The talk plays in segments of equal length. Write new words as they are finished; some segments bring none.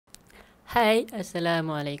Hi,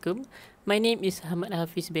 Assalamualaikum. My name is Ahmad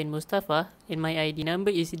Hafiz bin Mustafa and my ID number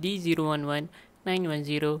is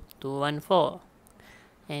D011910214.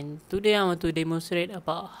 And today I want to demonstrate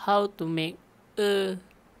about how to make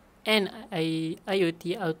an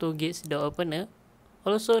IoT Auto Gates Door Opener,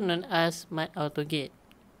 also known as Smart Auto Gate.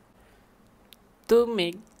 To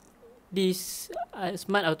make this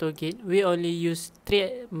Smart Auto Gate, we only use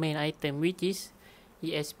three main items, which is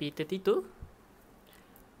ESP32,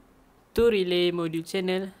 two relay module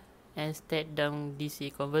channel, and step down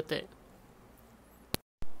DC converter.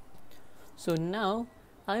 So now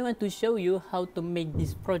I want to show you how to make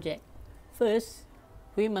this project. First,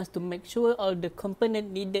 we must to make sure all the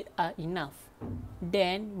components needed are enough.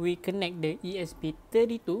 Then we connect the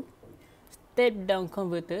ESP32 step down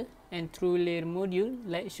converter and through layer module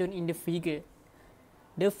like shown in the figure.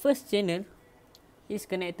 The first channel is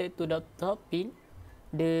connected to the top pin,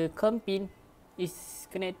 the COM pin is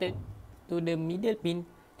connected to the middle pin,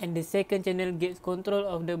 and the second channel gets control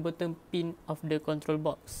of the bottom pin of the control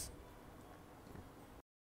box.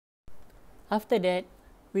 After that,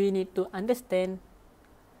 we need to understand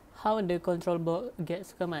how the control box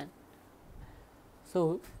gets command.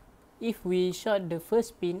 So, if we short the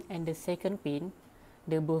first pin and the second pin,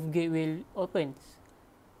 the both gate will open.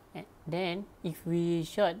 And then, if we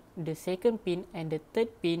short the second pin and the third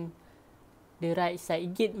pin, the right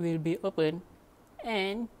side gate will be open,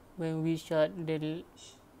 and when we short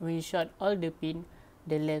all the pin,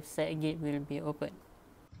 the left side gate will be open.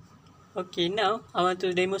 Okay, now I want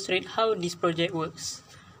to demonstrate how this project works.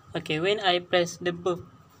 Okay, when I press the both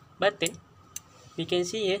button, we can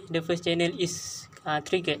see here the first channel is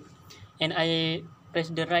triggered, and I press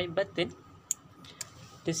the right button,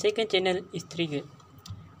 the second channel is triggered,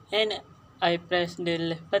 and I press the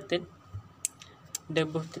left button, the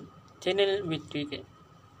both channel will trigger.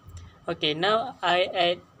 Okay, now I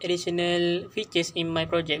add additional features in my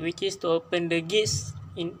project, which is to open the gates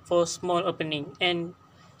for small opening and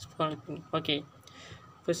small opening. Okay,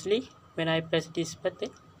 firstly, when I press this button,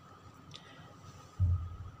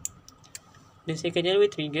 the second channel will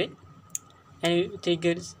trigger and it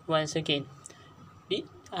triggers once again.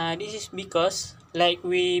 This is because like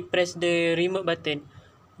we press the remote button,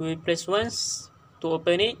 we press once to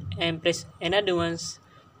open it and press another once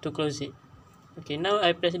to close it. Okay, now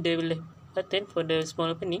I press the left button for the small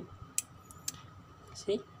opening.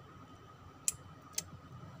 See?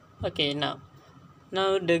 Okay, now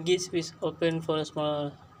the gates is open for a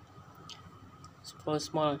small.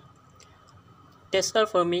 That's all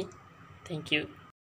for me. Thank you.